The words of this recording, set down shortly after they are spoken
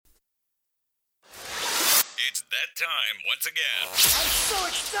That time, once again. I'm so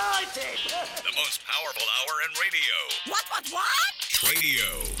excited! The most powerful hour in radio. What?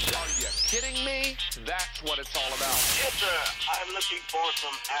 TRADIO. Are you kidding me? That's what it's all about. Yes, sir. I'm looking for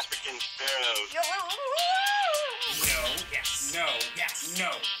some African sparrows. No, yes, no, yes,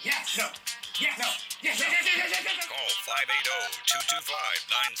 no, yes, no, yes, no, yes, yes. Call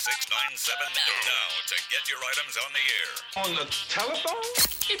 580-225-9697 now to get your items on the air. On the telephone?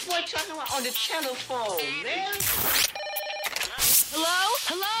 It's like talking about on the telephone, man. Hello?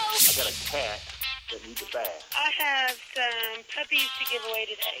 I got a cat that needs a bath. I have some puppies to give away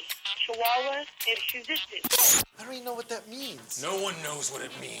today. Chihuahua and Shih Tzu. I don't even know what that means. No one knows what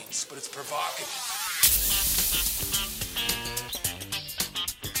it means, but it's provocative.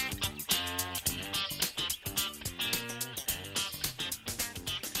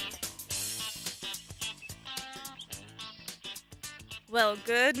 Well,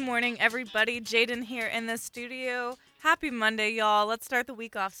 good morning, everybody. Jaden here in the studio. Happy Monday, y'all. Let's start the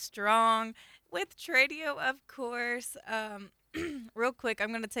week off strong with TRADIO, of course. Real quick, I'm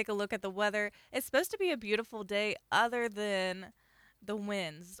going to take a look at the weather. It's supposed to be a beautiful day other than the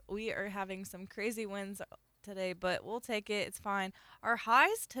winds. We are having some crazy winds today, but we'll take it. It's fine. Our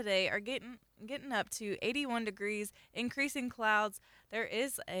highs today are getting up to 81 degrees, increasing clouds. There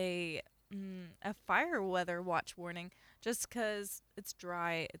is a fire weather watch warning just because it's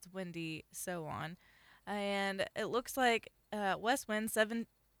dry, it's windy, so on. And it looks like west wind 17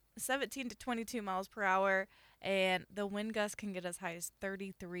 to 22 miles per hour, and the wind gust can get as high as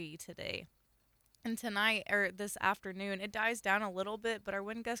 33 today. And tonight, or this afternoon, it dies down a little bit, but our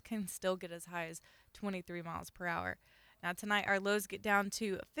wind gust can still get as high as 23 miles per hour. Now tonight, our lows get down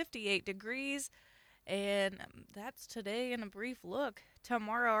to 58 degrees, and that's today in a brief look.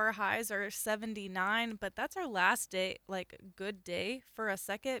 Tomorrow, our highs are 79, but that's our last day, good day for a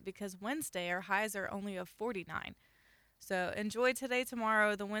second, because Wednesday, our highs are only of 49. So enjoy today,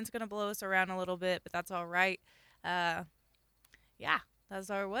 tomorrow. The wind's going to blow us around a little bit, but that's all right. Yeah, that's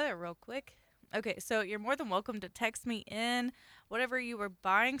our weather real quick. Okay, so you're more than welcome to text me in whatever you were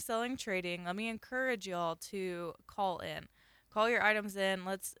buying, selling, trading. Let me encourage y'all to call in. Call your items in.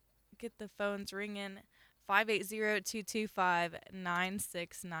 Let's get the phones ringing.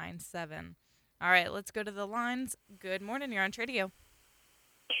 580-225-9697. All right, let's go to the lines. Good morning. You're on TRADIO.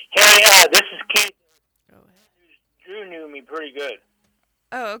 Hey, this is Keith. Go ahead. Drew knew me pretty good.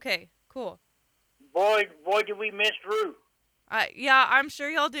 Oh, okay. Cool. Boy, did we miss Drew. Yeah, I'm sure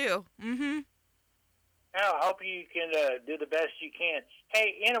y'all do. Mm-hmm. I hope you can do the best you can.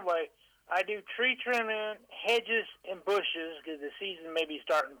 Hey, anyway, I do tree trimming, hedges, and bushes because the season may be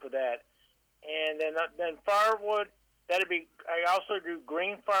starting for that. And then firewood, I also do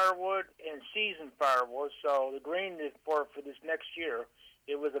green firewood and seasoned firewood. So the green is for this next year.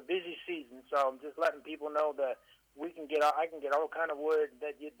 It was a busy season, so I'm just letting people know that I can get all kind of wood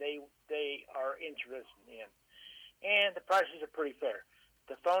that they are interested in. And the prices are pretty fair.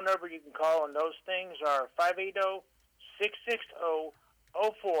 The phone number you can call on those things are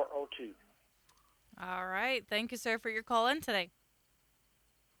 580-660-0402. All right. Thank you, sir, for your call in today.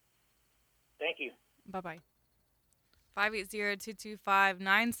 Thank you. Bye-bye.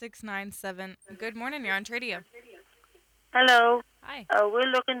 580-225-9697. Good morning. You're on TRADIO. Hello. Hi.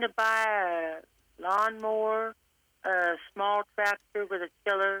 We're looking to buy a lawnmower, a small tractor with a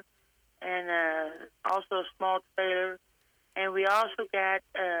tiller, and also a small trailer. And we also got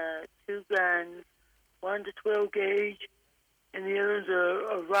 2 guns. One's a 12 gauge, and the other's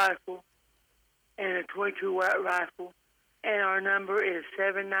a rifle, and a 22-watt rifle. And our number is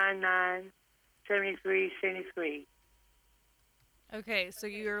 799-7373. Okay, so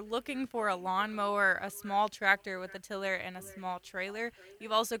you're looking for a lawnmower, a small tractor with a tiller, and a small trailer.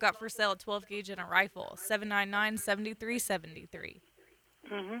 You've also got for sale a 12 gauge and a rifle. 799-7373.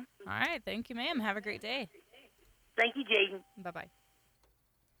 Mm-hmm. All right, thank you, ma'am. Have a great day. Thank you, Jaden. Bye-bye.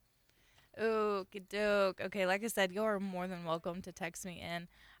 Okie doke. Okay, like I said, you are more than welcome to text me in.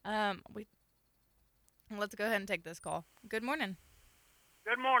 Let's go ahead and take this call. Good morning.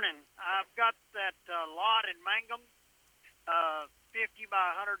 Good morning. I've got that lot in Mangum, 50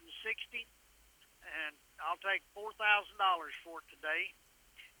 by 160, and I'll take $4,000 for it today.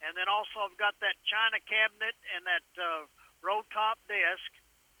 And then also I've got that china cabinet and that roll top desk.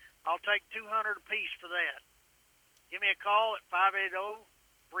 I'll take $200 apiece for that. Give me a call at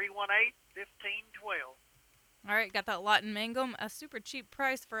 580-318-1512. All right, got that lot in Mangum. A super cheap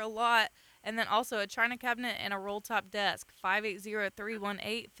price for a lot. And then also a china cabinet and a roll-top desk.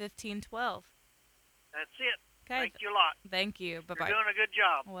 580-318-1512. That's it. Okay. Thank you a lot. Thank you. Bye-bye. You're doing a good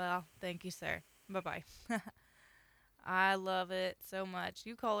job. Well, thank you, sir. Bye-bye. I love it so much.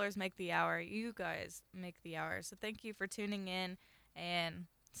 You callers make the hour. You guys make the hour. So thank you for tuning in and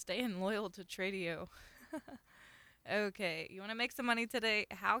staying loyal to Tradio. Okay, you want to make some money today?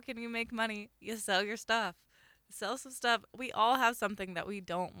 How can you make money? You sell your stuff. Sell some stuff. We all have something that we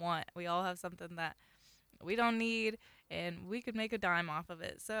don't want. We all have something that we don't need, and we could make a dime off of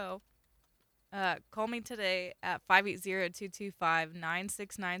it. So call me today at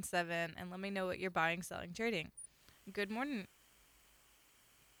 580-225-9697 and let me know what you're buying, selling, trading. Good morning.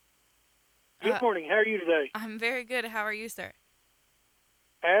 Good morning. How are you today? I'm very good. How are you, sir?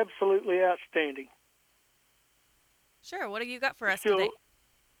 Absolutely outstanding. Sure. What do you got for us Still, today?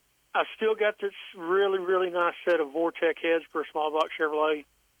 I've still got this really, really nice set of Vortec heads for a small block Chevrolet.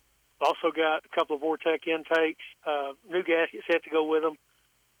 I've also got a couple of Vortec intakes, new gaskets have to go with them.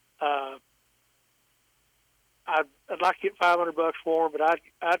 I'd like to get $500 for them, but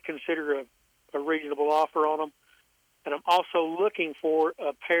I'd consider a reasonable offer on them. And I'm also looking for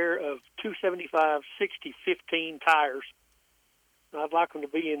a pair of 275 60-15 tires. And I'd like them to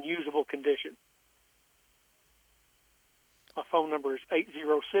be in usable condition. My phone number is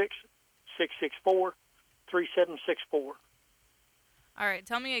 806-664-3764. All right.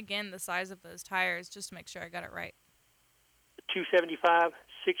 Tell me again the size of those tires just to make sure I got it right. 275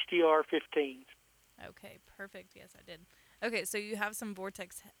 60R15s. Okay, perfect. Yes, I did. Okay, so you have some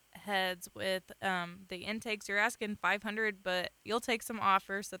Vortex heads with the intakes. You're asking 500, but you'll take some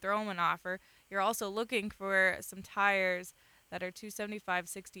offers, so throw them an offer. You're also looking for some tires that are 275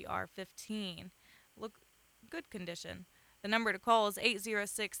 60R15. Look, good condition. The number to call is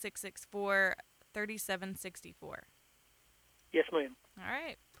 806-664-3764. Yes, ma'am. All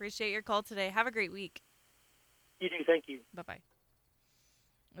right. Appreciate your call today. Have a great week. You do. Thank you. Bye-bye.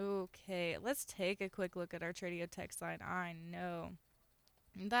 Okay, let's take a quick look at our Tradio text line. I know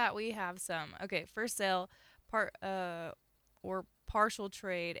that we have some. Okay, for sale, or partial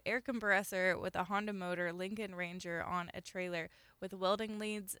trade, air compressor with a Honda motor, Lincoln Ranger on a trailer with welding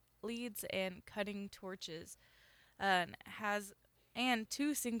leads and cutting torches. And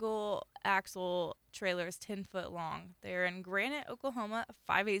 2 single axle trailers 10 foot long. They're in Granite, Oklahoma,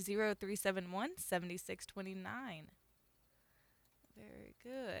 580-371-7629. Very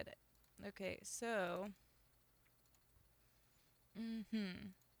good. Okay, so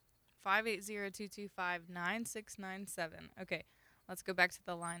 580-225-9697. Okay, let's go back to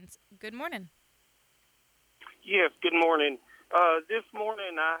the lines. Good morning. Yes, good morning. This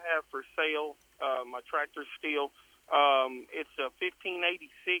morning I have for sale my tractor steel. It's a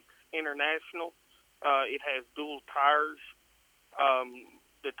 1586 International. It has dual tires.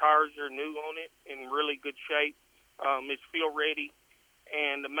 The tires are new on it, in really good shape. It's field ready,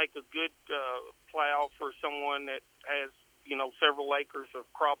 and to make a good plow for someone that has, several acres of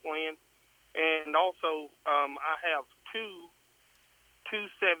cropland. And also, I have two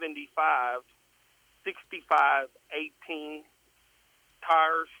 275 65-18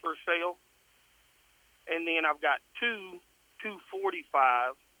 tires for sale. And then I've got two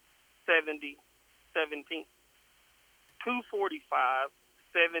 245 70-17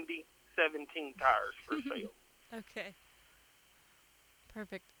 tires for sale. Okay.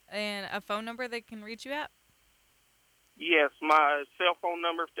 Perfect. And a phone number they can reach you at? Yes, my cell phone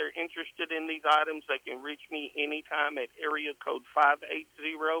number, if they're interested in these items, they can reach me anytime at area code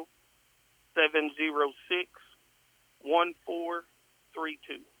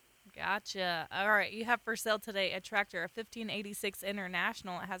 580-706-1432. Gotcha. All right, you have for sale today a tractor, a 1586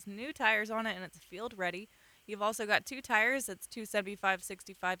 International. It has new tires on it, and it's field ready. You've also got 2 tires. It's 275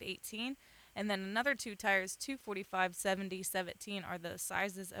 65-18. And then another 2 tires, 245 70-17 are the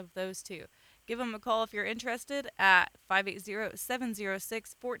sizes of those 2. Give them a call if you're interested at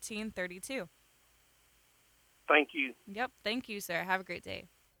 580-706-1432. Thank you. Yep. Thank you, sir. Have a great day.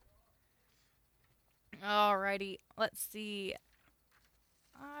 Alrighty. Let's see.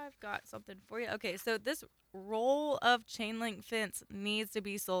 I've got something for you. Okay, so this roll of chain link fence needs to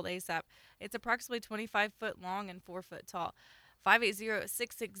be sold ASAP. It's approximately 25 foot long and 4 foot tall.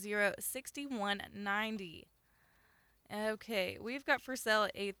 580-660-6190. Okay, we've got for sale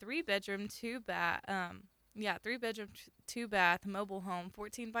a 3-bedroom, 2-bath, 3-bedroom, 2-bath mobile home,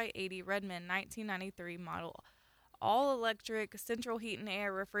 14 by 80, Redmond, 1993 model. All electric, central heat and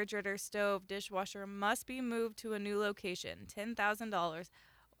air, refrigerator, stove, dishwasher must be moved to a new location. $10,000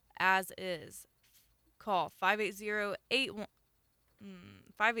 as is. Call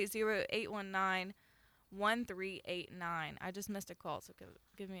 580-819-1389. I just missed a call, so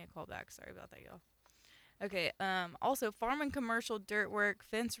give me a call back. Sorry about that, y'all. Okay, also farm and commercial dirt work,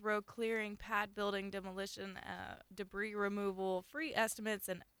 fence row clearing, pad building, demolition, debris removal, free estimates,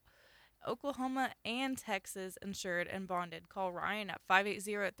 and Oklahoma and Texas insured and bonded. Call Ryan at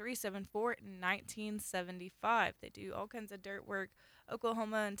 580-374-1975. They do all kinds of dirt work.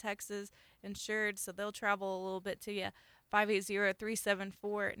 Oklahoma and Texas insured, so they'll travel a little bit to you.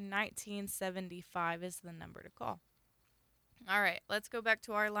 580-374-1975 is the number to call. All right, let's go back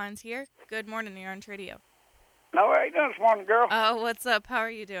to our lines here. Good morning, you're on TRADIO. No, how you doing this morning, girl? Oh, what's up? How are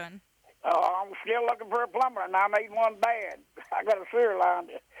you doing? I'm still looking for a plumber, and I need one bad. I got a sewer line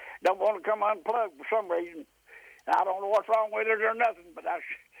that don't want to come unplugged for some reason. I don't know what's wrong with it or nothing, but I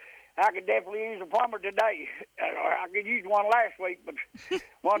could definitely use a plumber today. I could use one last week, but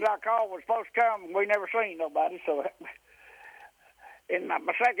ones I called was supposed to come, and we never seen nobody. So, in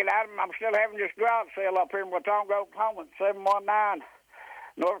my second item, I'm still having this garage sale up here in Watonga, Oklahoma, 719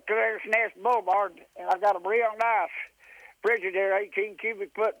 North Clarence Nest Boulevard, and I got a Brie on Ice Frigidaire 18 cubic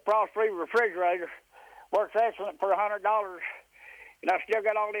foot frost-free refrigerator. Works excellent for $100. And I still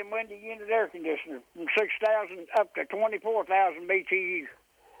got all them window unit air conditioners from 6,000 up to 24,000 BTU.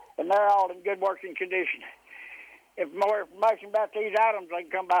 And they're all in good working condition. If more information about these items, they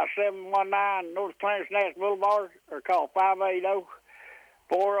can come by 719 North Clarence Nest Boulevard or call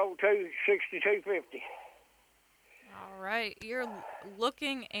 580-402-6250. All right, you're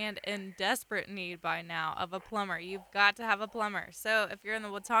looking and in desperate need by now of a plumber. You've got to have a plumber. So if you're in the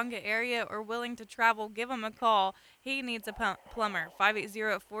Watonga area or willing to travel, give him a call. He needs a plumber,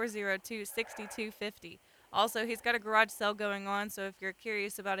 580-402-6250. Also, he's got a garage sale going on, so if you're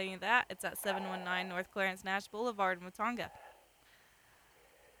curious about any of that, it's at 719 North Clarence Nash Boulevard in Watonga.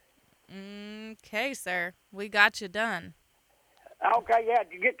 Okay, sir, we got you done. Okay, yeah.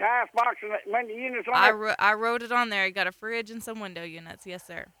 Did you get the ice box and the window units on there? I wrote it on there. You got a fridge and some window units. Yes,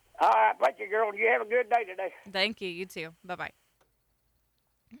 sir. All right, thank you, girl. You have a good day today. Thank you. You too. Bye-bye.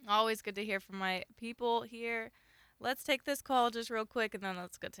 Always good to hear from my people here. Let's take this call just real quick, and then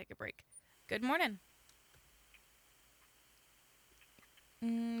let's go take a break. Good morning.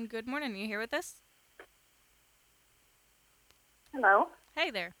 Good morning. You here with us? Hello. Hey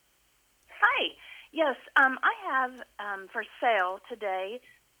there. Hi. Yes, I have for sale today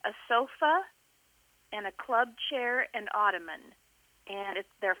a sofa and a club chair and ottoman, and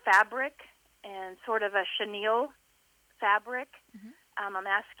they're fabric and sort of a chenille fabric. I'm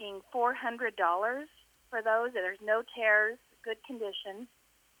asking $400 for those. There's no tears, good condition.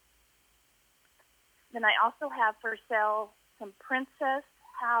 Then I also have for sale some Princess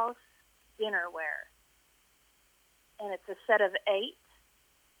House dinnerware, and it's a set of 8.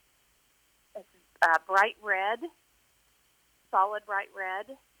 Bright red, solid bright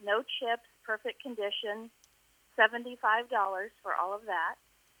red, no chips, perfect condition, $75 for all of that.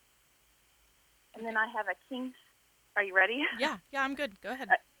 And then I have a king. Are you ready? Yeah, I'm good. Go ahead.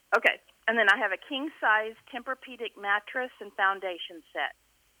 Okay. And then I have a king-size Tempur-Pedic mattress and foundation set.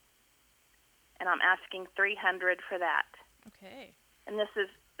 And I'm asking $300 for that. Okay. And this is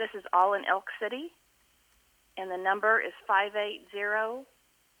all in Elk City. And the number is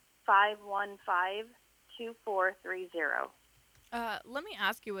 580-515-2430. Let me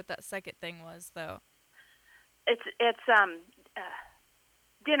ask you what that second thing was, though. It's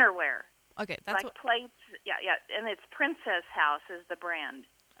dinnerware. Okay, that's like plates. Yeah, and it's Princess House is the brand.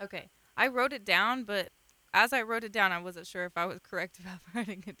 Okay, I wrote it down, but as I wrote it down, I wasn't sure if I was correct about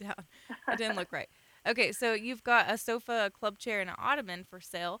writing it down. It didn't look right. Okay, so you've got a sofa, a club chair, and an ottoman for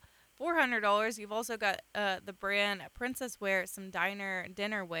sale. $400. You've also got the brand Princess Wear, some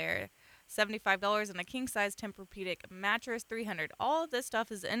dinnerware, $75, and a king-size Tempur-Pedic mattress, $300. All of this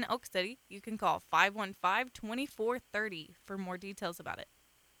stuff is in Oak City. You can call 515-2430 for more details about it.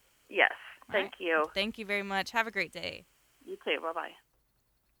 Yes, thank you. Thank you very much. Have a great day. You too. Bye-bye.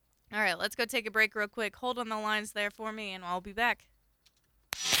 All right, let's go take a break real quick. Hold on the lines there for me, and I'll be back.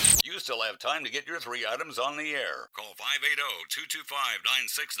 You still have time to get your 3 items on the air. Call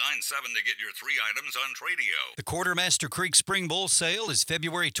 580-225-9697 to get your 3 items on TRADIO. The Quartermaster Creek Spring Bowl sale is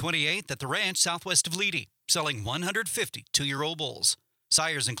February 28th at the ranch southwest of Leedy, selling 150 two-year-old bulls.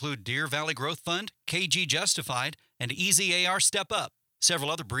 Sires include Deer Valley Growth Fund, KG Justified, and Easy AR Step Up.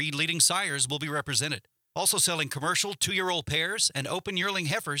 Several other breed-leading sires will be represented. Also selling commercial 2-year-old pairs and open yearling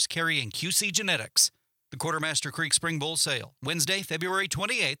heifers carrying QC genetics. The Quartermaster Creek Spring Bowl sale, Wednesday, February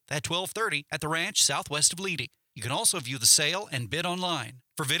 28th at 12:30 at the ranch southwest of Leedy. You can also view the sale and bid online.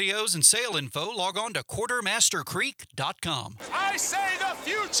 For videos and sale info, log on to quartermastercreek.com. I say the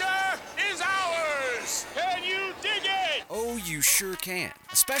future is ours! Can you dig it? Oh, you sure can,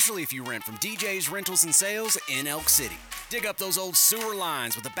 especially if you rent from DJ's Rentals and Sales in Elk City. Dig up those old sewer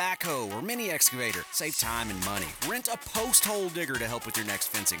lines with a backhoe or mini excavator. Save time and money. Rent a post hole digger to help with your next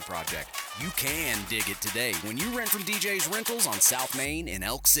fencing project. You can dig it today when you rent from DJ's Rentals on South Main in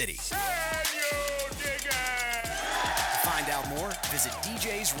Elk City. To find out more, visit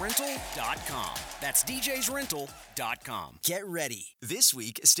djsrental.com. That's djsrental.com. Get ready. This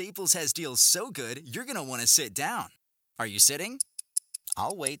week, Staples has deals so good, you're going to want to sit down. Are you sitting?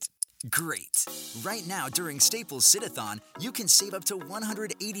 I'll wait. Great. Right now, during Staples Sit-a-thon, you can save up to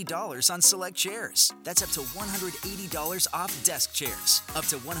 $180 on select chairs. That's up to $180 off desk chairs, up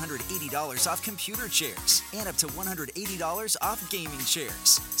to $180 off computer chairs, and up to $180 off gaming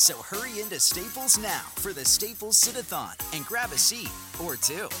chairs. So hurry into Staples now for the Staples Sit-a-thon and grab a seat or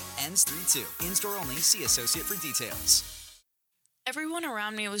two. Ends 3/2. In-store only. See associate for details. Everyone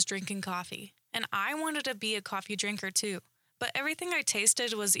around me was drinking coffee, and I wanted to be a coffee drinker too. But everything I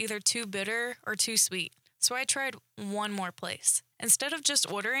tasted was either too bitter or too sweet, so I tried one more place. Instead of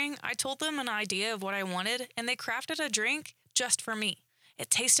just ordering, I told them an idea of what I wanted, and they crafted a drink just for me.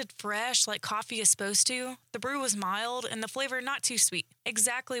 It tasted fresh, like coffee is supposed to. The brew was mild, and the flavor not too sweet.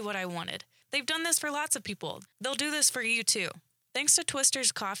 Exactly what I wanted. They've done this for lots of people. They'll do this for you too. Thanks to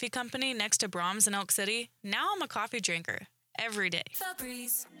Twister's Coffee Company next to Brahms in Elk City, now I'm a coffee drinker. Every day.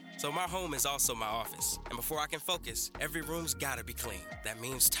 So my home is also my office. And before I can focus, every room's gotta be clean. That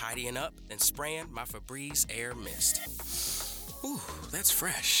means tidying up, then spraying my Febreze Air Mist. Ooh, that's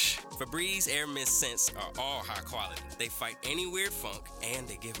fresh. Febreze Air Mist scents are all high quality. They fight any weird funk, and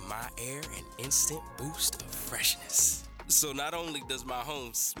they give my air an instant boost of freshness. So not only does my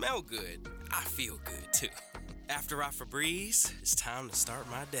home smell good, I feel good too. After I Febreze, it's time to start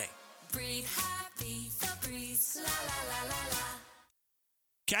my day. Breathe happy, Febreze, la la la la la.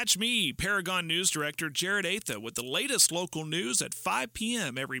 Catch me, Paragon News Director Jared Atha, with the latest local news at 5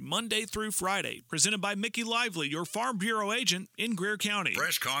 p.m. every Monday through Friday. Presented by Mickey Lively, your Farm Bureau agent in Greer County.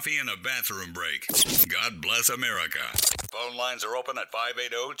 Fresh coffee and a bathroom break. God bless America. Phone lines are open at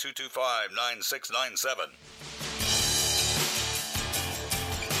 580-225-9697.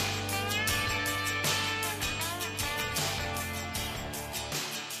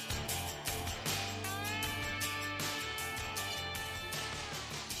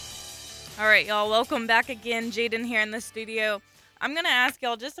 All right, y'all, welcome back again. Jaden here in the studio. I'm going to ask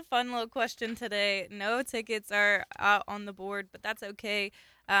y'all just a fun little question today. No tickets are out on the board, but that's okay.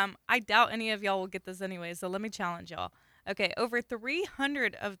 I doubt any of y'all will get this anyway, so let me challenge y'all. Okay, over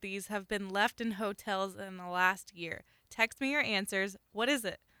 300 of these have been left in hotels in the last year. Text me your answers. What is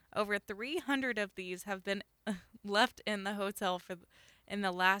it? Over 300 of these have been left in the hotel in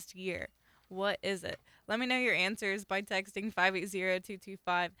the last year. What is it? Let me know your answers by texting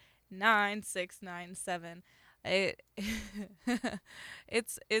 580-225-9697. It's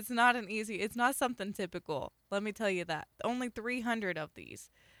not it's not something typical. Let me tell you that. Only 300 of these,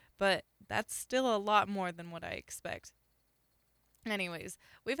 but that's still a lot more than what I expect. Anyways,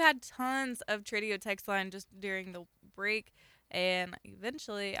 we've had tons of TRADIO text line just during the break, and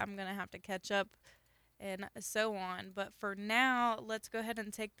eventually I'm gonna have to catch up and so on. But for now, let's go ahead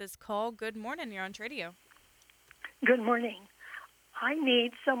and take this call. Good morning. You're on TRADIO. Good morning. I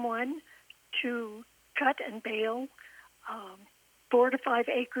need someone to cut and bale 4 to 5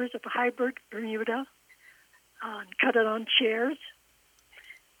 acres of hybrid Bermuda, cut it on chairs.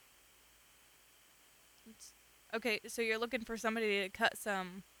 Okay, so you're looking for somebody to cut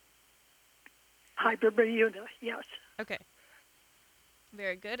some hybrid Bermuda, yes. Okay.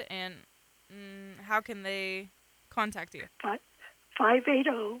 Very good. And how can they contact you?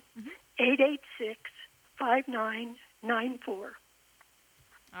 580-886-5994.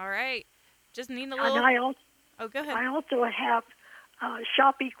 All right. Just need a little... And go ahead. I also have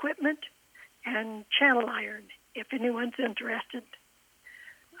shop equipment and channel iron. If anyone's interested,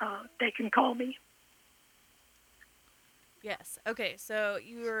 they can call me. Yes. Okay, so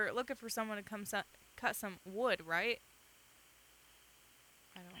you're looking for someone to come cut some wood, right?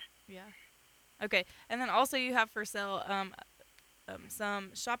 Yeah. Okay, and then also you have for sale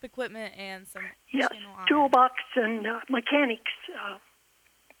some shop equipment and some channel iron. Toolbox and mechanics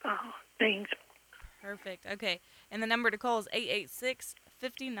things. Perfect. Okay, and the number to call is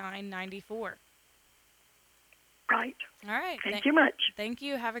 886-5994. Right. All right. Thank you much. Thank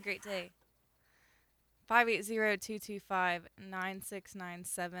you. Have a great day.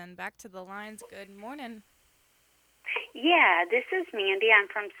 580-225-9697. Back to the lines. Good morning. Yeah, this is Mandy. I'm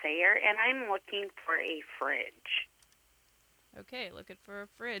from Sayre, and I'm looking for a fridge. Okay, looking for a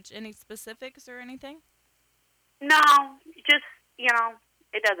fridge. Any specifics or anything? No, just,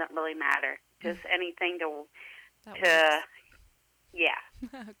 it doesn't really matter. Just anything to Yeah.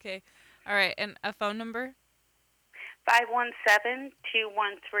 Okay. All right. And a phone number?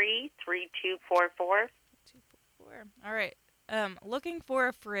 517-213-3244. All right. Looking for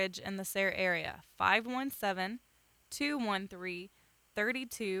a fridge in the Sayre area.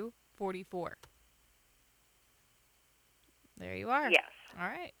 517-213-3244. There you are. Yes. All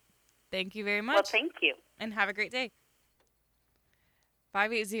right. Thank you very much. Well, thank you. And have a great day.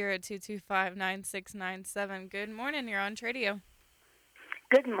 580-225-9697. Good morning. You're on TRADIO.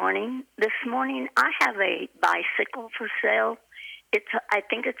 Good morning. This morning I have a bicycle for sale. I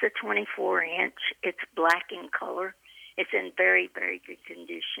think it's a 24-inch. It's black in color. It's in very, very good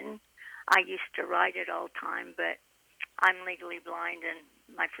condition. I used to ride it all the time, but I'm legally blind, and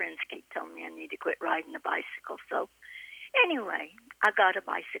my friends keep telling me I need to quit riding a bicycle. So anyway, I got a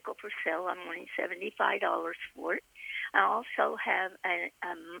bicycle for sale. I'm wanting $75 for it. I also have a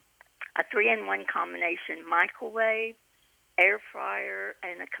 3-in-1 combination microwave, air fryer,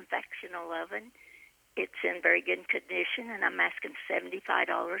 and a convection oven. It's in very good condition, and I'm asking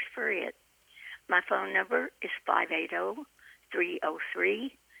 $75 for it. My phone number is 580-303-8888.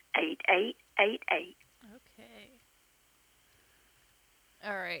 Okay.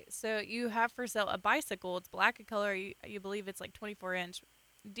 All right. So you have for sale a bicycle. It's black in color. You believe it's like 24-inch.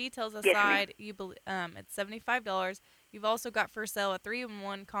 Details aside, it's $75. You've also got for sale a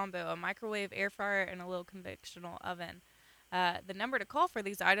 3-in-1 combo, a microwave, air fryer, and a little convectional oven. The number to call for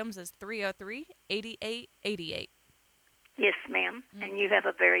these items is 303-8888. Yes, ma'am. And you have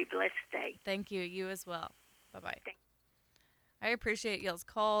a very blessed day. Thank you. You as well. Bye-bye. I appreciate y'all's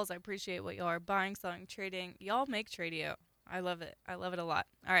calls. I appreciate what y'all are buying, selling, trading. Y'all make TRADIO. I love it. I love it a lot.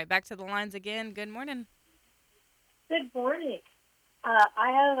 All right, back to the lines again. Good morning. Good morning.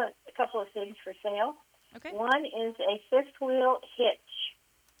 I have a couple of things for sale. Okay. One is a fifth wheel hitch.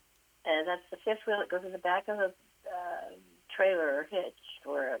 That's the fifth wheel that goes in the back of a trailer or hitch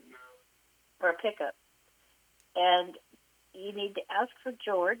or a pickup. And you need to ask for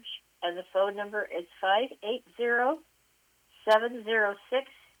George, and the phone number is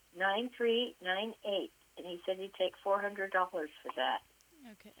 580-706-9398. And he said he'd take $400 for that.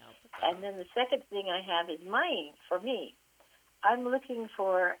 Okay, I'll put that And then the second thing I have is mine, for me. I'm looking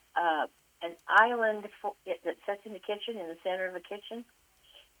for an island that sits in the kitchen, in the center of a kitchen,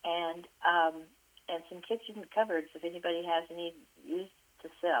 and some kitchen cupboards if anybody has any used to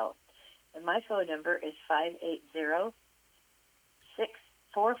sell. And my phone number is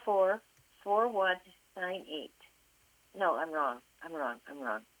 580-644-4198. No, I'm wrong.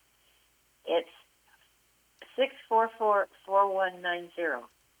 It's 644-4190.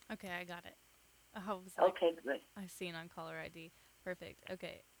 Okay, I got it. Okay, good. I've seen on caller ID. Perfect.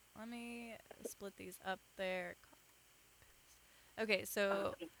 Okay, let me split these up there. Okay,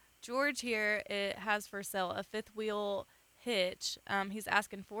 so George here has for sale a fifth wheel hitch. He's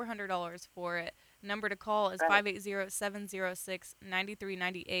asking $400 for it. Number to call is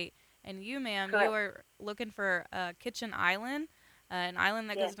 580-706-9398. And you, ma'am, you are looking for a kitchen island, an island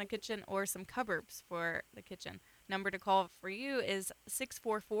that goes in a kitchen, or some cupboards for the kitchen. Number to call for you is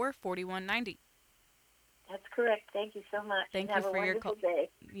 644-4190. That's correct. Thank you so much. Thank and you have for a your wonderful call. day.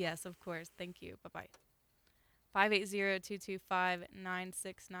 Yes, of course. Thank you. Bye-bye.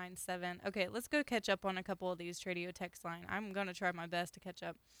 580-225-9697. Okay, let's go catch up on a couple of these TRADIO text line. I'm going to try my best to catch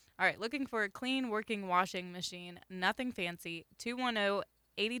up. All right, looking for a clean working washing machine, nothing fancy,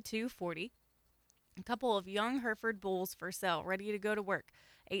 210-8240. A couple of young Hereford bulls for sale, ready to go to work,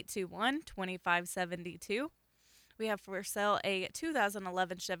 821-2572. We have for sale a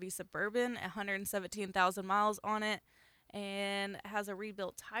 2011 Chevy Suburban, 117,000 miles on it, and has a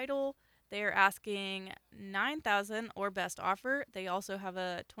rebuilt title. They're asking $9,000 or best offer. They also have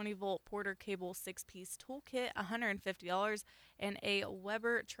a 20-volt Porter cable 6-piece toolkit, $150, and a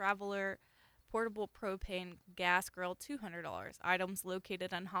Weber Traveler portable propane gas grill, $200. Items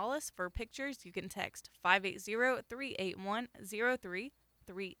located in Hollis. For pictures, you can text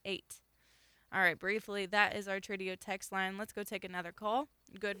 580-381-0338. All right, briefly, that is our TRADIO text line. Let's go take another call.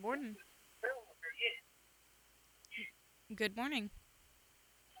 Good morning. Good morning.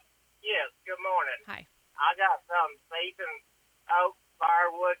 Yes, good morning. Hi. I got some season oak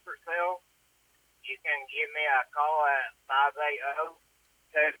firewood for sale. You can give me a call at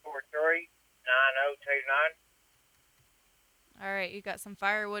 580-243-9029. All right, you got some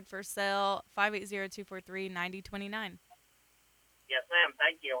firewood for sale, 580-243-9029. Yes, ma'am.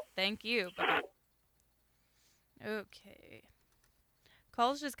 Thank you. Thank you. Bye-bye. Okay.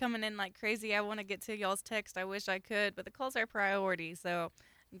 Calls just coming in like crazy. I want to get to y'all's text. I wish I could, but the calls are priority. So,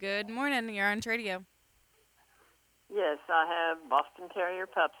 good morning. You're on TRADIO. Yes, I have Boston Terrier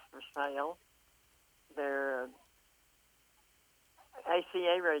pups for sale. They're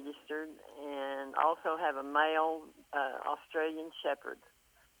ACA registered, and also have a male Australian Shepherd.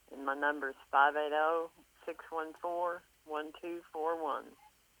 And my number is 580-614-1241.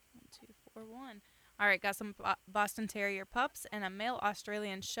 1241. All right, got some Boston Terrier pups and a male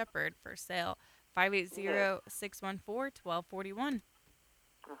Australian Shepherd for sale. 580-614-1241.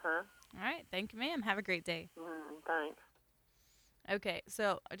 Uh-huh. All right, thank you, ma'am. Have a great day. Thanks. Okay,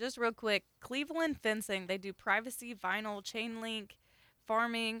 so just real quick, Cleveland Fencing, they do privacy, vinyl, chain link,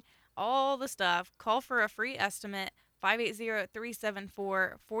 farming, all the stuff. Call for a free estimate,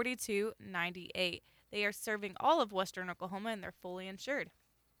 580-374-4298. They are serving all of Western Oklahoma, and they're fully insured.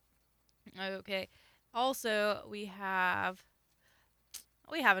 Okay, also we have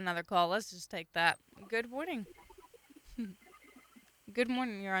another call. Let's just take that. Good morning. Good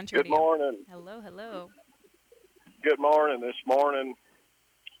morning, you're on TRADIO. Good morning. Hello. Good morning. This morning,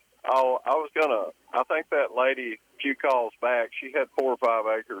 I think that lady, a few calls back, she had 4 or 5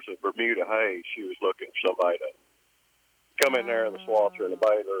 acres of Bermuda hay. She was looking for somebody to come in there in the swather and the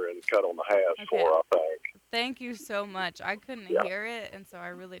baler and cut on the halves for her, I think. Thank you so much. I couldn't hear it, and so I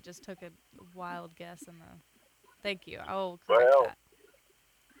really just took a wild guess. Thank you. I'll correct that.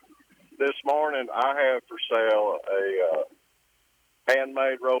 This morning, I have for sale a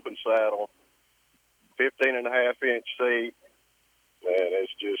handmade roping saddle, 15.5-inch seat, and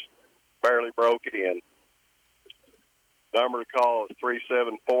it's just barely broke in. Number to call is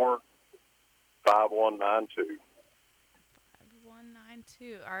 374-5192.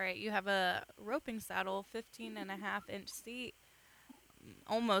 5192. All right, you have a roping saddle, 15.5-inch seat,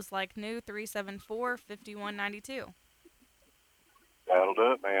 almost like new, 374-5192. That'll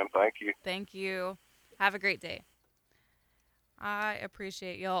do it, ma'am. Thank you. Thank you. Have a great day. I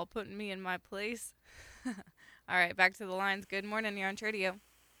appreciate y'all putting me in my place. All right, back to the lines. Good morning. You're on TRADIO.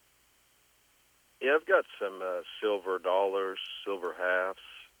 Yeah, I've got some silver dollars, silver halves,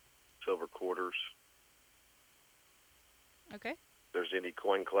 silver quarters. Okay. If there's any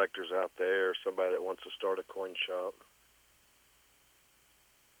coin collectors out there, somebody that wants to start a coin shop.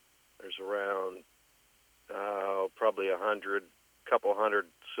 There's around probably couple hundred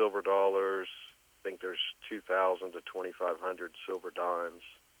silver dollars. I think there's 2,000 to 2,500 silver dimes.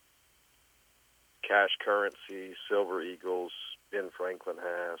 Cash currency, silver eagles, Ben Franklin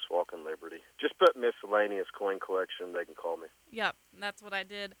has, Walking Liberty. Just put miscellaneous coin collection. They can call me. Yep, that's what I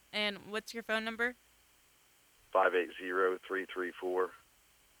did. And what's your phone number? 580-334-2477.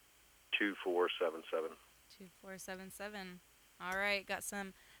 2477. All right, got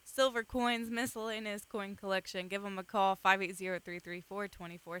some silver coins, miscellaneous coin collection. Give them a call,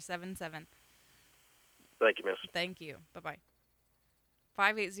 580-334-2477. Thank you, miss. Thank you. Bye-bye.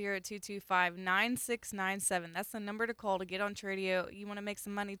 580-225-9697. That's the number to call to get on TRADIO. You want to make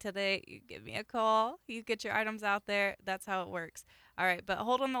some money today, you give me a call. You get your items out there. That's how it works. All right, but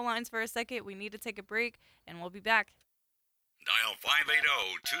hold on the lines for a second. We need to take a break, and we'll be back. Dial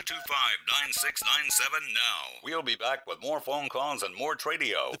 580-225-9697 now. We'll be back with more phone calls and more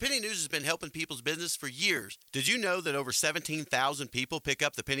TRADIO. The Penny News has been helping people's business for years. Did you know that over 17,000 people pick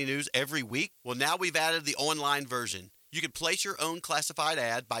up the Penny News every week? Well, now we've added the online version. You can place your own classified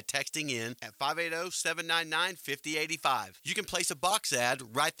ad by texting in at 580-799-5085. You can place a box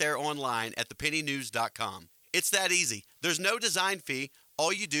ad right there online at thepennynews.com. It's that easy. There's no design fee.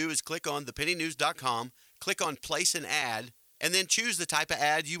 All you do is click on thepennynews.com, click on Place an Ad, and then choose the type of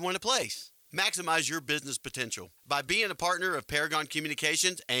ad you want to place. Maximize your business potential by being a partner of Paragon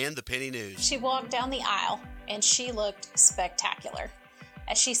Communications and the Penny News. She walked down the aisle, and she looked spectacular.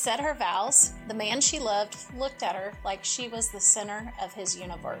 As she said her vows, the man she loved looked at her like she was the center of his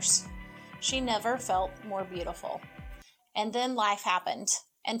universe. She never felt more beautiful. And then life happened,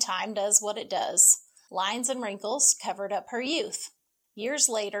 and time does what it does. Lines and wrinkles covered up her youth. Years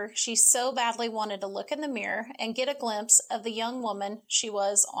later, she so badly wanted to look in the mirror and get a glimpse of the young woman she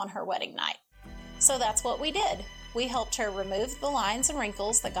was on her wedding night. So that's what we did. We helped her remove the lines and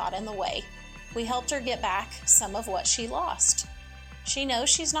wrinkles that got in the way. We helped her get back some of what she lost. She knows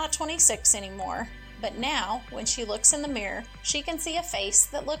she's not 26 anymore, but now, when she looks in the mirror, she can see a face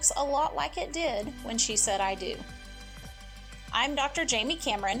that looks a lot like it did when she said, "I do." I'm Dr. Jamie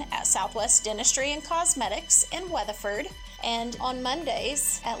Cameron at Southwest Dentistry and Cosmetics in Weatherford, and on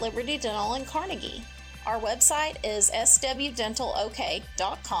Mondays at Liberty Dental in Carnegie. Our website is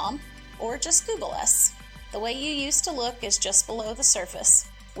swdentalok.com, or just Google us. The way you used to look is just below the surface.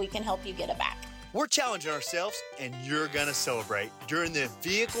 We can help you get it back. We're challenging ourselves, and you're going to celebrate during the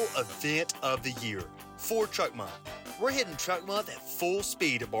Vehicle Event of the Year, Ford Truck Month. We're hitting Truck Month at full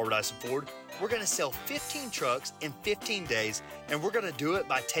speed at Barbara Dyson Ford. We're going to sell 15 trucks in 15 days, and we're going to do it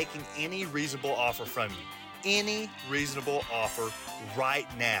by taking any reasonable offer from you. any reasonable offer right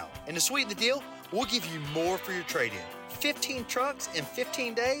now. And to sweeten the deal, we'll give you more for your trade-in. 15 trucks in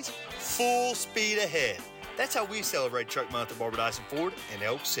 15 days, full speed ahead. That's how we celebrate Truck Month at Barbara Dyson Ford in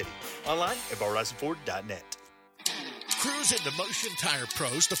Elk City. Online at barbadysonford.net. Cruise into Motion Tire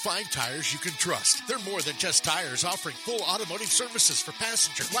Pros to find tires you can trust. They're more than just tires, offering full automotive services for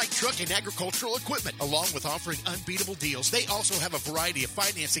passenger, light truck, and agricultural equipment. Along with offering unbeatable deals, they also have a variety of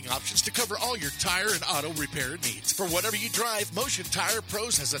financing options to cover all your tire and auto repair needs. For whatever you drive, Motion Tire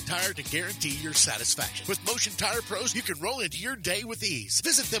Pros has a tire to guarantee your satisfaction. With Motion Tire Pros, you can roll into your day with ease.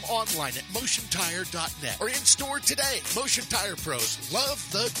 Visit them online at motiontire.net or in store today. Motion Tire Pros, love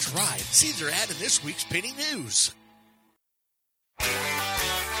the drive. See their ad in this week's Penny News. Country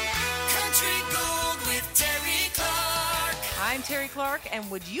Gold with Terry Clark. I'm Terry Clark, and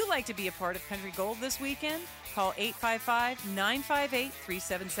would you like to be a part of Country Gold this weekend? Call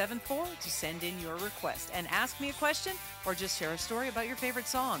 855-958-3774 to send in your request and ask me a question or just share a story about your favorite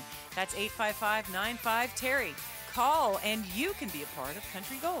song. That's 855-95-TERRY. Call and you can be a part of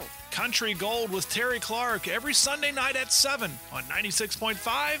Country Gold. Country Gold with Terry Clark every Sunday night at 7 on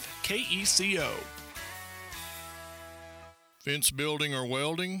 96.5 KECO. Fence building or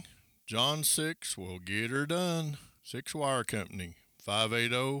welding, John Six will get her done. Six Wire Company,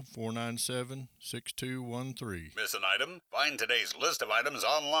 580-497-6213. Miss an item? Find today's list of items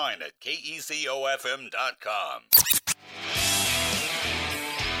online at KECOFM.com.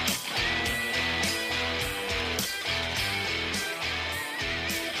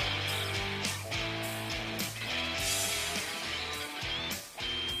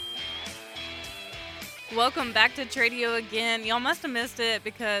 Welcome back to TRADIO again. Y'all must have missed it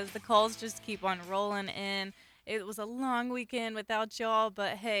because the calls just keep on rolling in. It was a long weekend without y'all,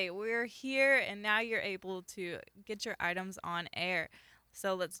 but hey, we're here and now you're able to get your items on air.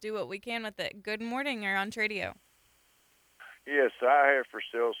 So let's do what we can with it. Good morning, you're on TRADIO. Yes, I have for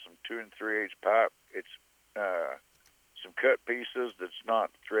sale some 2 3/8 pipe. It's some cut pieces that's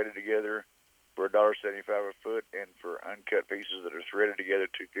not threaded together for $1.75 a foot, and for uncut pieces that are threaded together,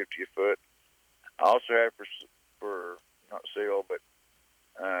 $2.50 a foot. I also have for not sale, but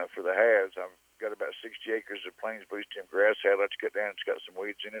for the halves, I've got about 60 acres of plains blue stem grass I'd like to cut down. It's got some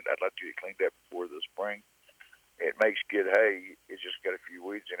weeds in it. I'd like to get it cleaned up before the spring. It makes good hay. It's just got a few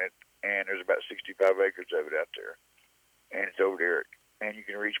weeds in it, and there's about 65 acres of it out there. And it's over to Eric. And you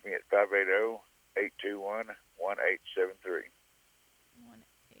can reach me at 580-821-1873.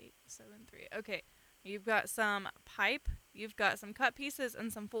 1873. Okay. You've got some pipe, you've got some cut pieces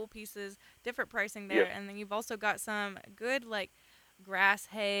and some full pieces, different pricing there. Yes. And then you've also got some good, like, grass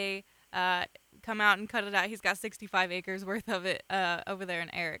hay. Come out and cut it out. He's got 65 acres worth of it over there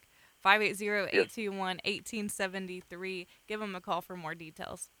in Eric. 580-821-1873. Give him a call for more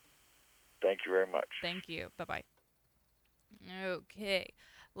details. Thank you very much. Thank you. Bye-bye. Okay.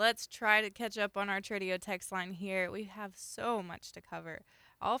 Let's try to catch up on our TRADIO text line here. We have so much to cover.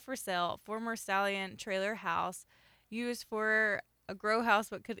 All for sale, former stallion trailer house used for a grow house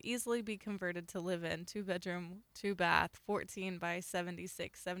but could easily be converted to live in. 2-bedroom, 2-bath, 14 by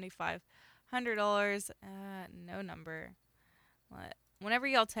 76, $7,500. No number. Whenever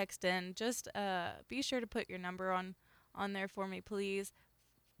y'all text in, just be sure to put your number on there for me, please.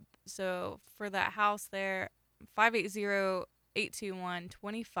 So for that house there,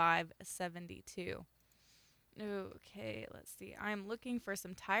 580-821-2572. Okay, let's see. I'm looking for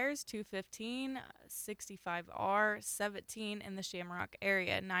some tires, 215, 65R, 17 in the Shamrock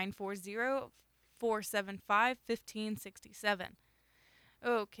area, 940-475-1567.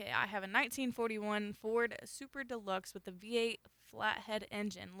 Okay, I have a 1941 Ford Super Deluxe with a V8 flathead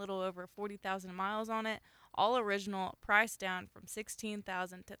engine, little over 40,000 miles on it, all original, price down from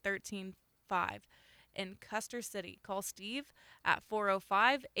 $16,000 to $13,500 in Custer City. Call Steve at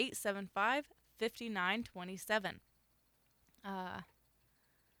 405-875-5927.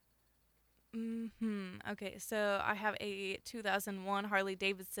 Okay, so I have a 2001 Harley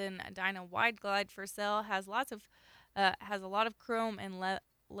Davidson Dyna Wide Glide for sale. Has a lot of chrome and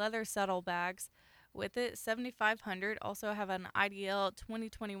leather saddlebags with it. $7,500. Also have an IDL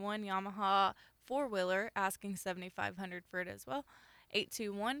 2021 Yamaha 4-wheeler, asking $7,500 for it as well.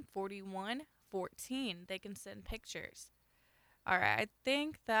 821-4114. They can send pictures. All right, I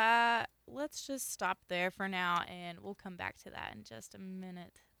think that let's just stop there for now, and we'll come back to that in just a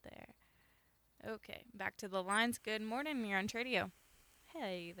minute there. Okay, back to the lines. Good morning, you're on TRADIO.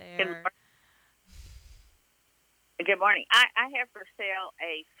 Hey there. Good morning. I have for sale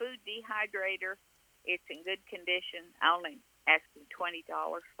a food dehydrator. It's in good condition. I only asking $20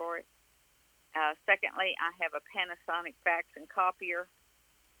 for it. Secondly, I have a Panasonic fax and copier.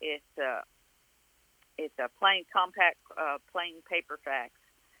 It's It's a plain compact, plain paper fax,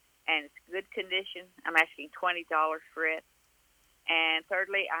 and it's good condition. I'm asking $20 for it. And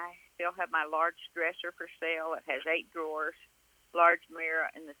thirdly, I still have my large dresser for sale. It has 8 drawers, large mirror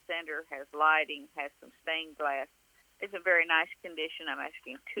in the center, has lighting, has some stained glass. It's a very nice condition. I'm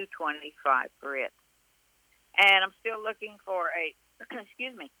asking $225 for it. And I'm still looking for a,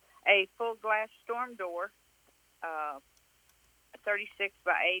 excuse me, a full glass storm door, 36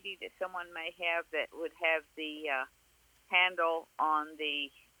 by 80 that someone may have that would have the handle on the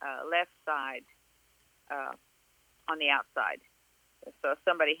left side, on the outside. So if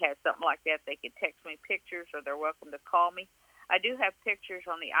somebody has something like that, they could text me pictures, or they're welcome to call me. I do have pictures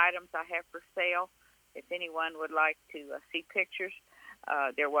on the items I have for sale. If anyone would like to see pictures,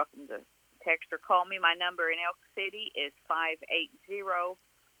 they're welcome to text or call me. My number in Elk City is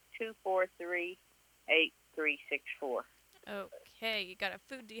 580-243-8364. Okay, you got a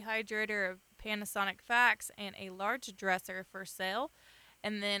food dehydrator, a Panasonic fax, and a large dresser for sale.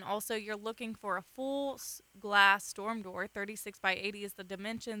 And then also you're looking for a full glass storm door. 36 by 80 is the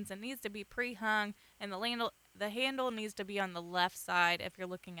dimensions. It needs to be pre-hung, and the handle needs to be on the left side if you're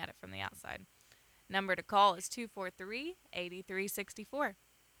looking at it from the outside. Number to call is 243-8364.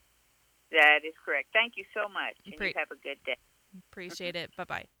 That is correct. Thank you so much, and you have a good day. Appreciate it.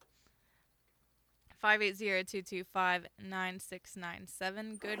 Bye-bye.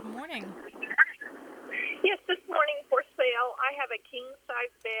 580-225-9697. Good morning. Yes, this morning for sale, I have a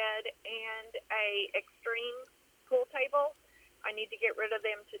king-size bed and a extreme pool table. I need to get rid of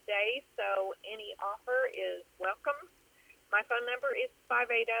them today, so any offer is welcome. My phone number is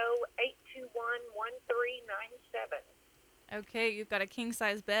 580-821-1397. Okay, you've got a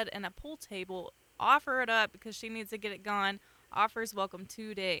king-size bed and a pool table. Offer it up because she needs to get it gone. Offers welcome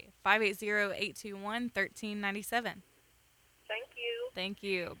today. 580-821-1397. Thank you. Thank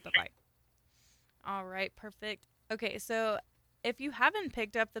you. Bye-bye. All right, perfect. Okay, so if you haven't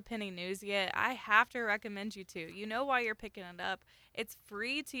picked up the Penny News yet, I have to recommend you to. You know why you're picking it up. It's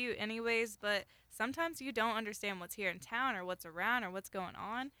free to you anyways, but sometimes you don't understand what's here in town or what's around or what's going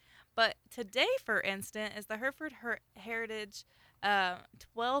on. But today, for instance, is the Hereford Heritage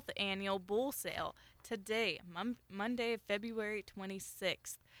 12th Annual Bull Sale. Today, Monday, February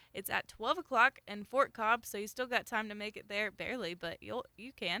 26th. It's at 12 o'clock in Fort Cobb, so you still got time to make it there. Barely, but you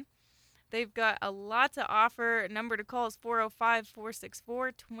can. They've got a lot to offer. Number to call is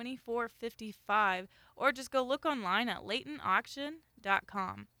 405-464-2455, or just go look online at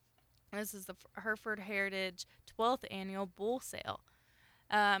LaytonAuction.com. This is the Hereford Heritage 12th Annual Bull Sale.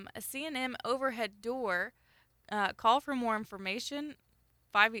 A C&M overhead door. Call for more information,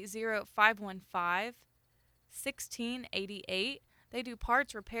 580-515-1688. They do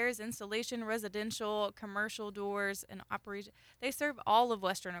parts, repairs, installation, residential, commercial doors, and operation. They serve all of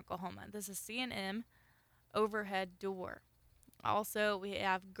Western Oklahoma. This is C&M overhead door. Also, we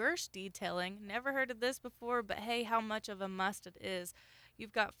have Gersh Detailing. Never heard of this before, but hey, how much of a must it is.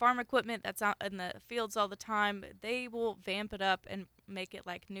 You've got farm equipment that's out in the fields all the time. They will vamp it up and make it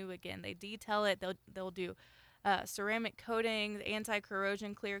like new again. They detail it. They'll do ceramic coating,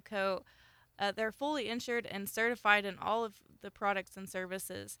 anti-corrosion clear coat. They're fully insured and certified in all of the products and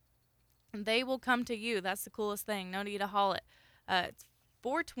services. They will come to you. That's the coolest thing. No need to haul it. It's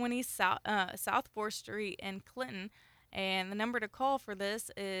 420 South 4th Street in Clinton. And the number to call for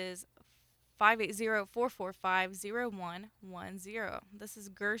this is 580-445-0110. This is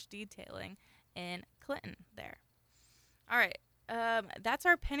Gersh Detailing in Clinton there. All right. That's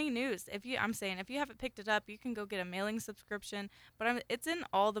our Penny News. If you haven't picked it up, you can go get a mailing subscription, but it's in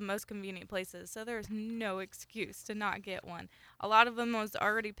all the most convenient places, so there's no excuse to not get one. A lot of them was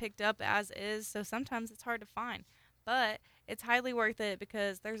already picked up as is, so sometimes it's hard to find, but it's highly worth it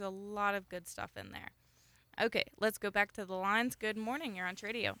because there's a lot of good stuff in there. Okay, let's go back to the lines. Good morning. You're on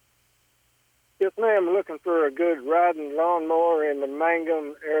TRADIO. Yes, ma'am. Looking for a good riding lawnmower in the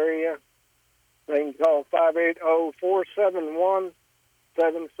Mangum area. They can call 580-471-7716.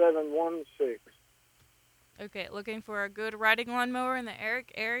 Okay, looking for a good riding lawnmower in the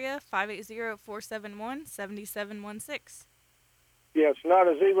Eric area, 580-471-7716. Yes, not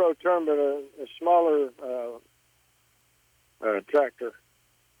a zero turn, but a smaller tractor.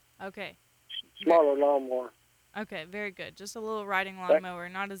 Okay. Smaller lawnmower. Okay, very good. Just a little riding lawnmower,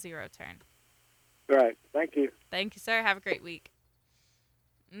 not a zero turn. Right. Thank you. Thank you, sir. Have a great week.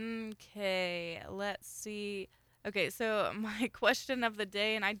 Okay, let's see. Okay, so my question of the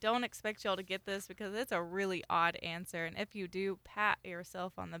day, and I don't expect y'all to get this because it's a really odd answer, and if you do, pat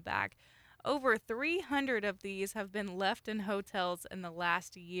yourself on the back. Over 300 of these have been left in hotels in the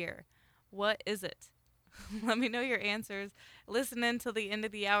last year. What is it? Let me know your answers. Listen in till the end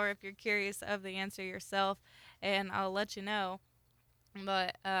of the hour if you're curious of the answer yourself, and I'll let you know.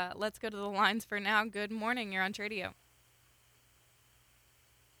 But let's go to the lines for now. Good morning. You're on TRADIO.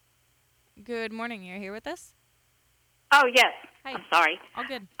 Good morning. You're here with us? Oh, yes. Hi. I'm sorry. All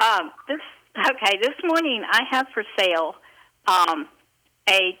good. This morning I have for sale a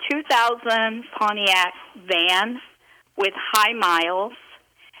 2000 Pontiac van with high miles.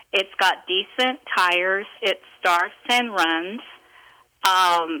 It's got decent tires. It starts and runs.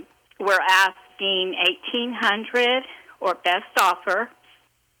 We're asking $1,800 or best offer.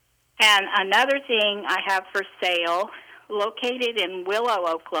 And another thing I have for sale, located in Willow,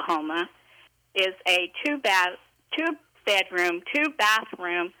 Oklahoma, is a two-bedroom,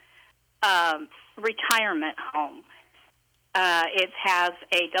 two-bathroom retirement home. It has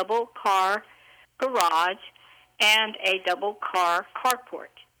a double-car garage and a double-car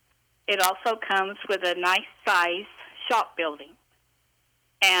carport. It also comes with a nice-size shop building.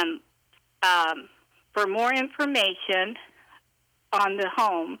 And for more information on the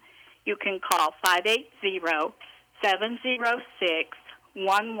home, you can call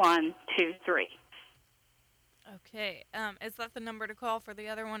 580-706-1123. Okay. Is that the number to call for the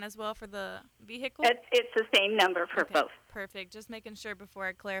other one as well for the vehicle? It's the same number for both. Perfect. Just making sure before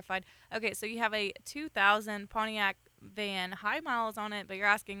I clarified. Okay, so you have a 2000 Pontiac van, high miles on it, but you're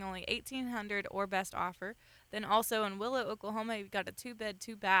asking only $1,800 or best offer. Then also in Willow, Oklahoma, you've got a 2-bed,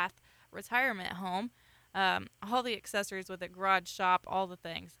 2-bath retirement home. All the accessories with it, garage, shop, all the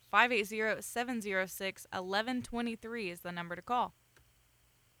things. 580-706-1123 is the number to call.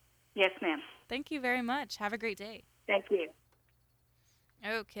 Yes, ma'am. Thank you very much. Have a great day. Thank you.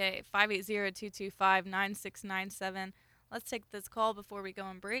 Okay, 580-225-9697. Let's take this call before we go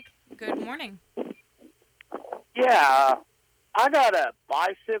on break. Good morning. Yeah, I got a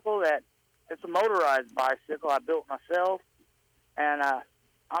bicycle it's a motorized bicycle I built myself, and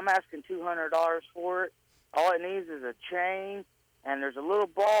I'm asking $200 for it. All it needs is a chain, and there's a little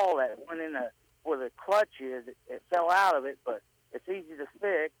ball that went in where the clutch is. It fell out of it, but it's easy to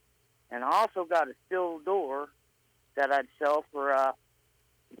fix. And I also got a steel door that I'd sell for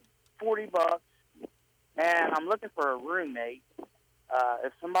 $40, and I'm looking for a roommate.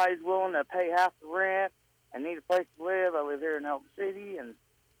 If somebody's willing to pay half the rent and need a place to live, I live here in Elk City, and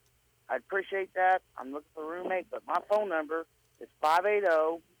I'd appreciate that. I'm looking for a roommate, but my phone number is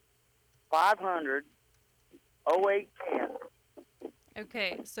 580-500-0810.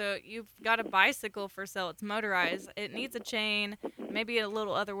 Okay, so you've got a bicycle for sale. It's motorized. It needs a chain, maybe a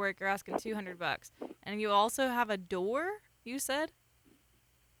little other work. You're asking $200. And you also have a door, you said?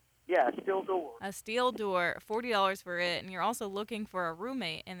 Yeah, a steel door. A steel door, $40 for it. And you're also looking for a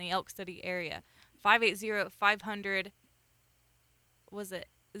roommate in the Elk City area. 580-500, was it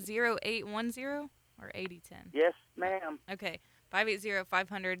 0810 or 8010? Yes, ma'am. Okay,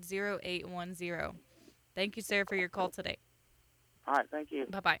 580-500-0810. Thank you, sir, for your call today. All right, thank you.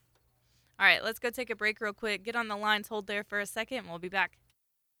 Bye-bye. All right, let's go take a break real quick. Get on the lines, hold there for a second, we'll be back.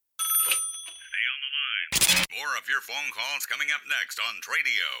 More of your phone calls coming up next on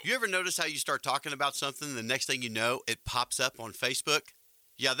TRADIO. You ever notice how you start talking about something and the next thing you know, it pops up on Facebook?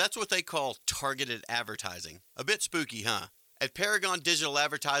 Yeah, that's what they call targeted advertising. A bit spooky, huh? At Paragon Digital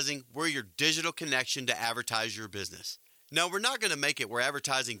Advertising, we're your digital connection to advertise your business. No, we're not going to make it where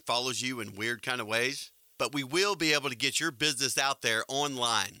advertising follows you in weird kind of ways, but we will be able to get your business out there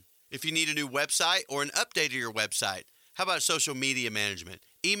online. If you need a new website or an update of your website, how about social media management,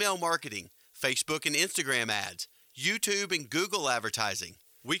 email marketing, Facebook and Instagram ads, YouTube and Google advertising?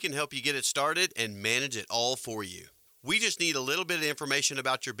 We can help you get it started and manage it all for you. We just need a little bit of information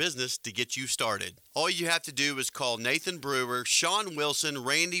about your business to get you started. All you have to do is call Nathan Brewer, Sean Wilson,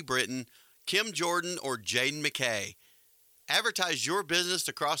 Randy Britton, Kim Jordan, or Jaden McKay. Advertise your business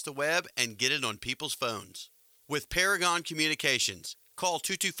across the web and get it on people's phones. With Paragon Communications, call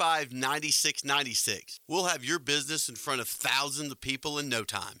 225-9696. We'll have your business in front of thousands of people in no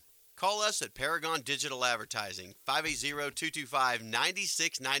time. Call us at Paragon Digital Advertising,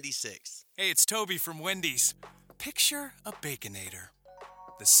 580-225-9696. Hey, it's Toby from Wendy's. Picture a Baconator.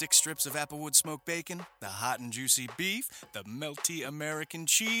 The 6 strips of Applewood smoked bacon, the hot and juicy beef, the melty American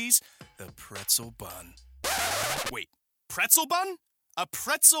cheese, the pretzel bun. Wait, pretzel bun? A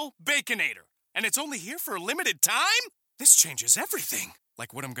pretzel Baconator. And it's only here for a limited time? This changes everything.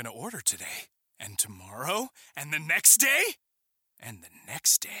 Like what I'm gonna order today, and tomorrow, and the next day, and the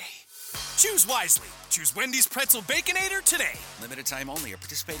next day. Choose wisely. Choose Wendy's Pretzel Baconator today. Limited time only at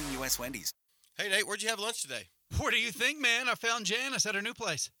participating U.S. Wendy's. Hey, Nate, where'd you have lunch today? What do you think, man? I found Janice at her new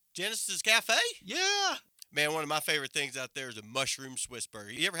place. Janice's Cafe? Yeah. Man, one of my favorite things out there is a mushroom Swiss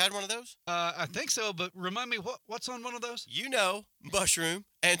burger. You ever had one of those? I think so, but remind me, what's on one of those? You know, mushroom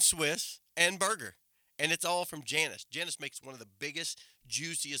and Swiss and burger. And it's all from Janice. Janice makes one of the biggest,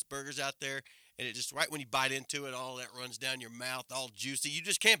 juiciest burgers out there. And it just, right when you bite into it, all that runs down your mouth, all juicy. You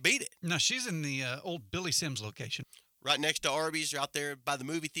just can't beat it. Now, she's in the old Billy Sims location. Right next to Arby's, out there by the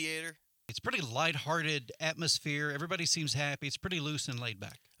movie theater. It's pretty lighthearted atmosphere. Everybody seems happy. It's pretty loose and laid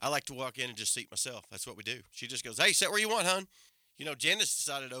back. I like to walk in and just seat myself. That's what we do. She just goes, hey, sit where you want, hon. You know, Janice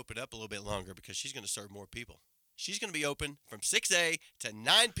decided to open up a little bit longer because she's going to serve more people. She's going to be open from 6 a to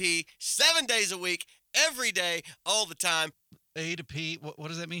 9 p, 7 days a week, every day, all the time. A to P, what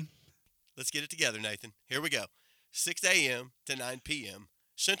does that mean? Let's get it together, Nathan. Here we go. 6 a.m. to 9 p.m.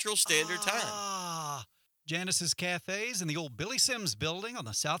 Central Standard Time. Janice's Cafes in the old Billy Sims building on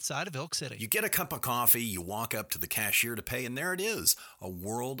the south side of Elk City. You get a cup of coffee, you walk up to the cashier to pay, and there it is. A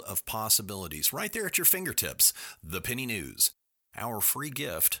world of possibilities right there at your fingertips. The Penny News, our free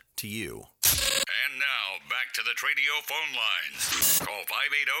gift to you. And now, back to the TRADIO phone lines. Call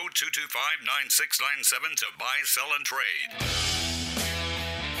 580-225-9697 to buy, sell, and trade.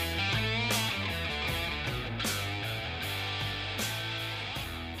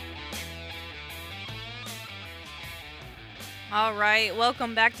 All right,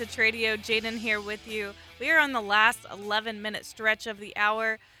 welcome back to TRADIO. Jaden here with you. We are on the last 11-minute stretch of the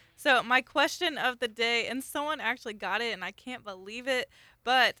hour. So my question of the day, and someone actually got it, and I can't believe it,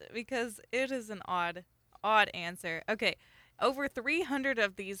 but because it is an odd answer. Okay, over 300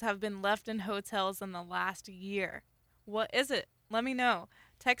 of these have been left in hotels in the last year. What is it? Let me know.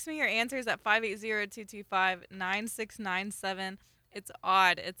 Text me your answers at 580-225-9697. It's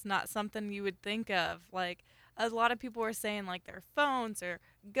odd. It's not something you would think of. Like, a lot of people are saying like their phones or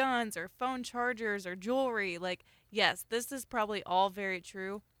guns or phone chargers or jewelry. Like, yes, this is probably all very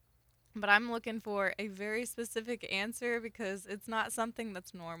true, but I'm looking for a very specific answer because it's not something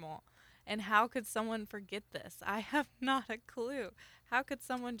that's normal. And how could someone forget this? I have not a clue. How could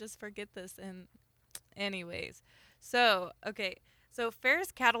someone just forget this? Anyways, so, okay. So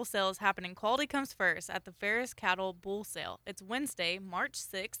Ferris Cattle Sale is happening. Quality comes first at the Ferris Cattle Bull Sale. It's Wednesday, March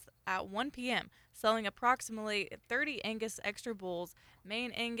 6th at 1 p.m., selling approximately 30 Angus extra bulls,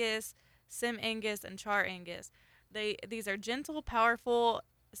 Maine Angus, Sim Angus, and Char Angus. These are gentle, powerful,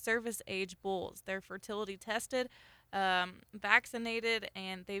 service-age bulls. They're fertility tested, vaccinated,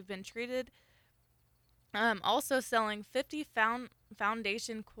 and they've been treated. Also selling 50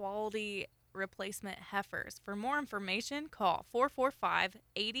 foundation quality replacement heifers. For more information, call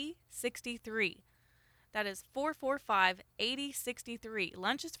 445-8063. That is 445-8063.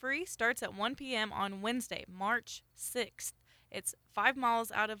 Lunch is free, starts at 1 p.m. on Wednesday, March 6th. It's 5 miles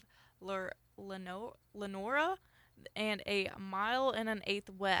out of Lenora and a mile and an eighth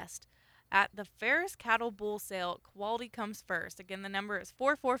west. At the Ferris Cattle Bull Sale, quality comes first. Again, the number is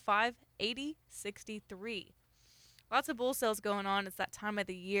 445-8063. Lots of bull sales going on. It's that time of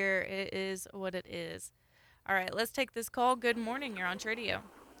the year. It is what it is. All right, let's take this call. Good morning. You're on TRADIO.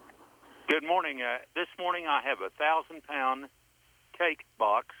 Good morning. This morning I have a 1,000-pound cake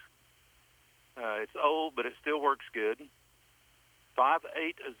box. It's old, but it still works good.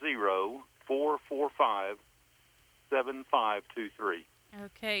 580-445-7523.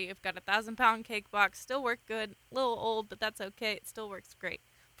 Okay, you've got a 1,000-pound cake box. Still work good. A little old, but that's okay. It still works great.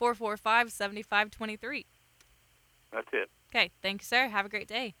 445-7523. That's it. Okay, thank you, sir. Have a great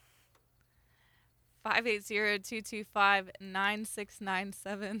day.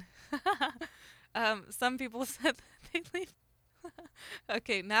 580-225-9697. Some people said that they leave.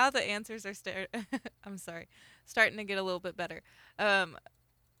 Okay, now the answers are starting to get a little bit better. Some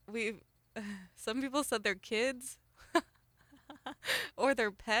people said their kids or their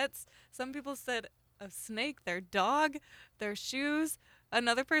pets. Some people said a snake, their dog, their shoes.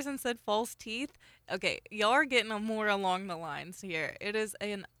 Another person said false teeth. Okay, y'all are getting more along the lines here. It is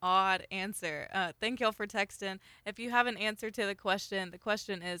an odd answer. Thank y'all for texting. If you have an answer to the question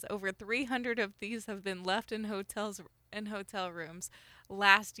is over 300 of these have been left in hotel rooms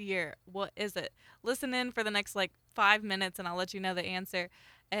last year. What is it? Listen in for the next 5 minutes and I'll let you know the answer.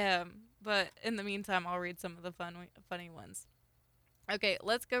 But in the meantime, I'll read some of the funny ones. Okay,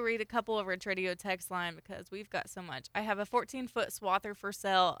 let's go read a couple of our TRADIO text line because we've got so much. I have a 14-foot swather for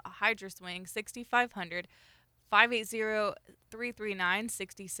sale, a Hydra Swing, 6,500,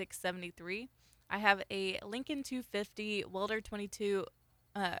 580-339-6673. I have a Lincoln 250 Welder 22,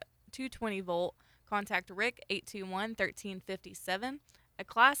 220 volt. Contact Rick 821-1357. A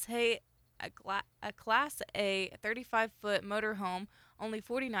Class A 35-foot motorhome, only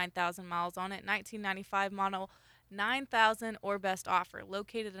 49,000 miles on it, 1995 model. $9,000 or best offer.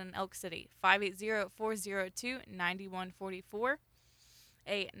 Located in Elk City. 580-402-9144.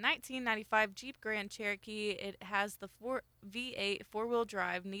 A 1995 Jeep Grand Cherokee. It has the V8 four-wheel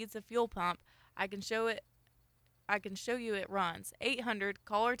drive. Needs a fuel pump. I can show you it runs. 800,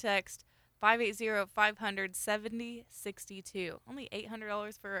 call or text 580-500-7062. Only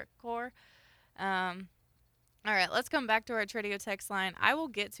 $800 for a car. All right, let's come back to our Tradio text line. I will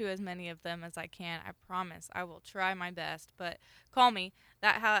get to as many of them as I can. I promise. I will try my best. But call me.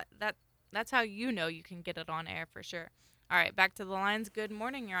 That's how you know you can get it on air for sure. All right, back to the lines. Good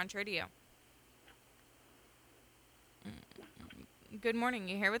morning. You're on Tradio. Good morning.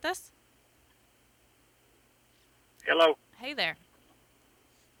 You here with us? Hello. Hey there.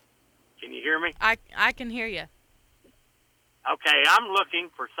 Can you hear me? I can hear you. Okay, I'm looking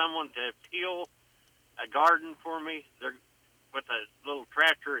for someone to till a garden for me. They're with a little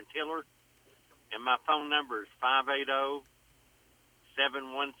tractor and tiller, and my phone number is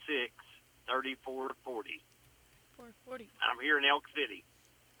 580-716-3440. 440. I'm here in Elk City.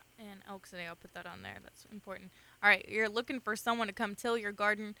 And Elk City, I'll put that on there. That's important. All right, you're looking for someone to come till your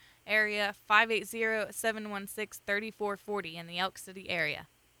garden area. 580-716-3440 in the Elk City area.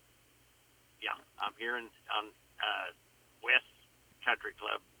 Yeah, I'm here on West Country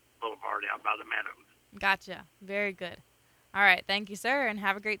Club Boulevard out by the Meadows. Gotcha. Very good. All right, thank you, sir, and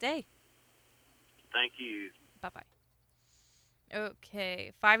have a great day. Thank you. Bye-bye.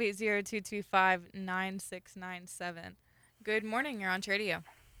 Okay, 580-225-9697. Good morning. You're on Tradio.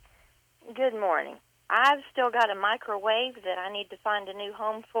 Good morning. I've still got a microwave that I need to find a new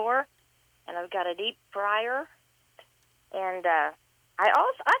home for, and I've got a deep fryer, and I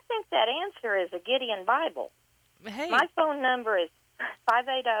think that answer is a Gideon Bible. Hey. My phone number is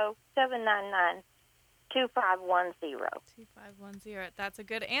 580-799-2510. 2510. That's a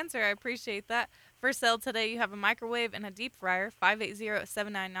good answer. I appreciate that. For sale today, you have a microwave and a deep fryer.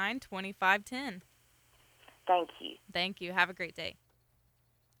 580-799-2510. Thank you. Thank you. Have a great day.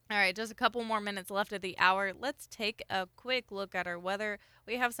 All right, just a couple more minutes left of the hour. Let's take a quick look at our weather.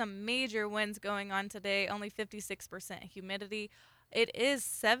 We have some major winds going on today, only 56% humidity. It is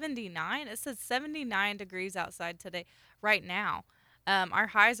 79. It says 79 degrees outside today, right now. Our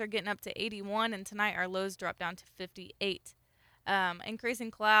highs are getting up to 81, and tonight our lows drop down to 58.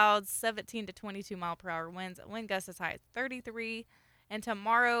 Increasing clouds, 17 to 22 mile per hour winds. Wind gusts as high as 33. And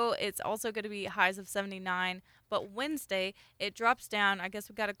tomorrow, it's also going to be highs of 79. But Wednesday, it drops down. I guess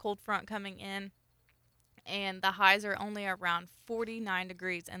we've got a cold front coming in. And the highs are only around 49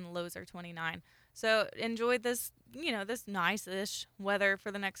 degrees and the lows are 29. So enjoy this, this nice-ish weather for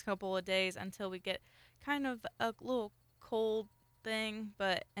the next couple of days until we get kind of a little cold thing.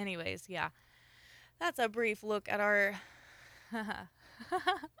 But anyways, yeah. That's a brief look at our...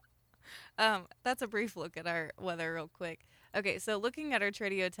 that's a brief look at our weather real quick. Okay, so looking at our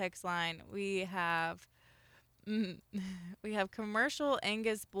Tradio text line, we have commercial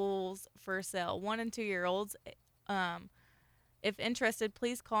Angus bulls for sale, 1 and 2 year olds. If interested,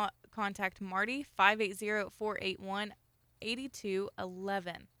 please contact Marty,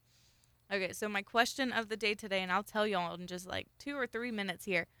 580-481-8211. Okay, so my question of the day today, and I'll tell y'all in just like 2 or 3 minutes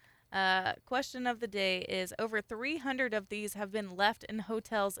here. Question of the day is, over 300 of these have been left in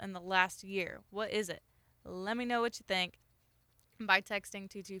hotels in the last year. What is it? Let me know what you think by texting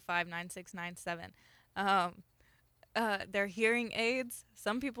 225-9697. Their hearing aids.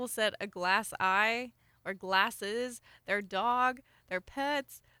 Some people said a glass eye or glasses. Their dog, their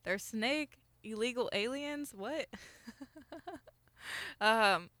pets, their snake, illegal aliens. What?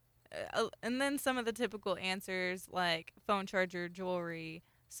 And then some of the typical answers like phone charger, jewelry,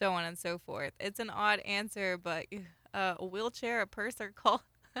 so on and so forth. It's an odd answer, but a wheelchair, a purse, or call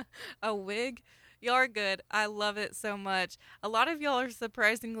a wig. Y'all are good. I love it so much. A lot of y'all are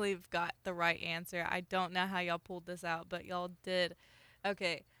surprisingly got the right answer. I don't know how y'all pulled this out, but y'all did.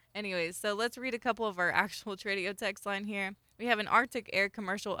 Okay. Anyways, so let's read a couple of our actual Tradio text line here. We have an Arctic Air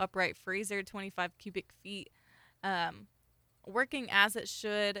commercial upright freezer, 25 cubic feet. Working as it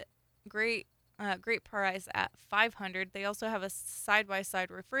should. Great price at $500. They also have a side-by-side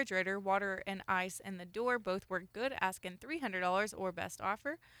refrigerator, water and ice in the door. Both work good, asking $300 or best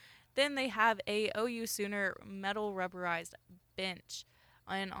offer. Then they have a OU Sooner metal rubberized bench,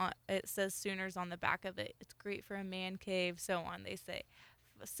 and it says Sooners on the back of it. It's great for a man cave, so on, they say.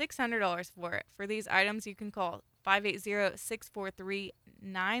 $600 for it. For these items, you can call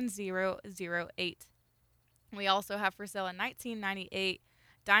 580-643-9008. We also have for sale a 1998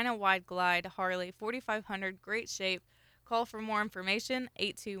 Dyna Wide Glide Harley 4500, great shape. Call for more information,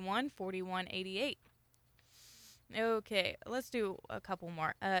 821-4188. Okay, let's do a couple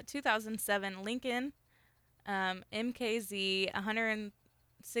more. 2007 Lincoln MKZ,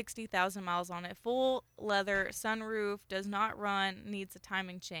 160,000 miles on it. Full leather, sunroof, does not run, needs a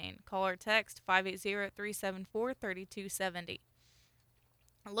timing chain. Call or text 580-374-3270.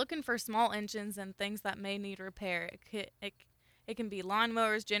 Looking for small engines and things that may need repair. It can be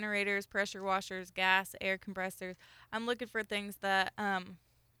lawnmowers, generators, pressure washers, gas, air compressors. I'm looking for things that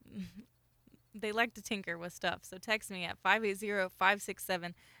they like to tinker with stuff. So text me at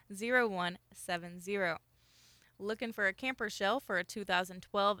 580-567-0170. Looking for a camper shell for a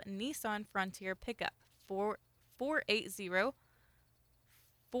 2012 Nissan Frontier pickup.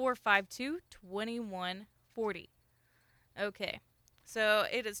 480-452-2140. Okay. So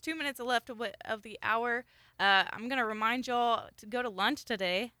it is 2 minutes left of the hour. I'm going to remind y'all to go to lunch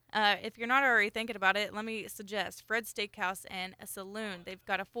today. If you're not already thinking about it, let me suggest Fred's Steakhouse and a saloon. They've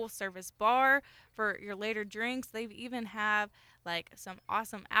got a full-service bar for your later drinks. They even have like some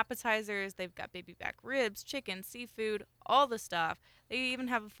awesome appetizers. They've got baby back ribs, chicken, seafood, all the stuff. They even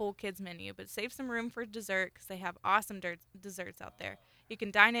have a full kids menu, but save some room for dessert because they have awesome desserts out there. You can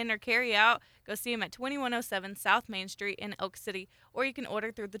dine in or carry out. Go see them at 2107 South Main Street in Elk City, or you can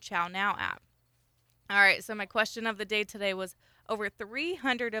order through the Chow Now app. All right, so my question of the day today was, over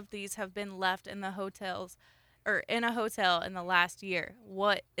 300 of these have been left in the hotels, or in a hotel in the last year.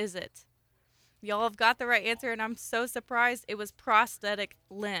 What is it? Y'all have got the right answer, and I'm so surprised. It was prosthetic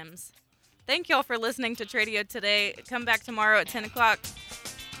limbs. Thank y'all for listening to TRADIO today. Come back tomorrow at 10 o'clock.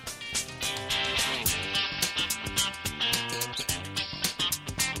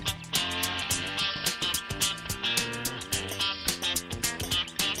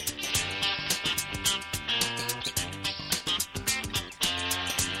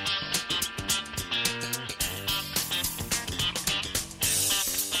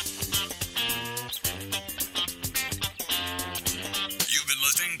 You've been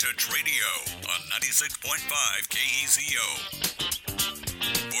listening to TRADIO on 96.5 KECO.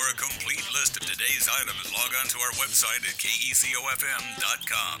 For a complete list of today's items, log on to our website at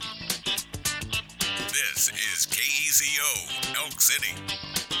kecofm.com. This is KECO, Elk City.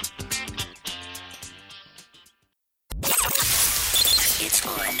 It's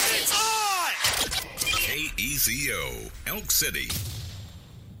on. It's on! KECO, Elk City.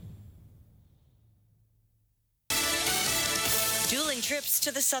 Dueling trips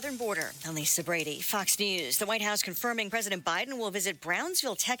to the southern border. I'm Lisa Brady, Fox News. The White House confirming President Biden will visit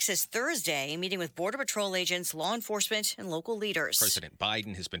Brownsville, Texas Thursday, meeting with Border Patrol agents, law enforcement, and local leaders. President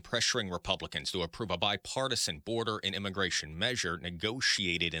Biden has been pressuring Republicans to approve a bipartisan border and immigration measure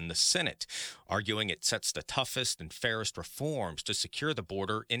negotiated in the Senate, arguing it sets the toughest and fairest reforms to secure the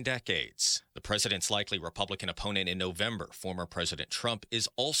border in decades. The president's likely Republican opponent in November, former President Trump, is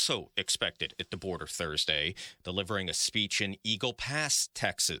also expected at the border Thursday, delivering a speech in Eagle Pass,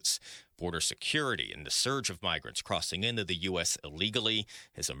 Texas. Border security and the surge of migrants crossing into the U.S. illegally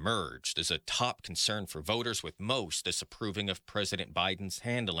has emerged as a top concern for voters, with most disapproving of President Biden's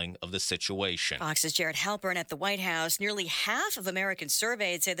handling of the situation. Fox's Jared Halpern at the White House. Nearly half of Americans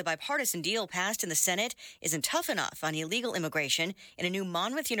surveyed say the bipartisan deal passed in the Senate isn't tough enough on illegal immigration in a new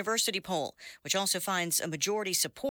Monmouth University poll, which also finds a majority support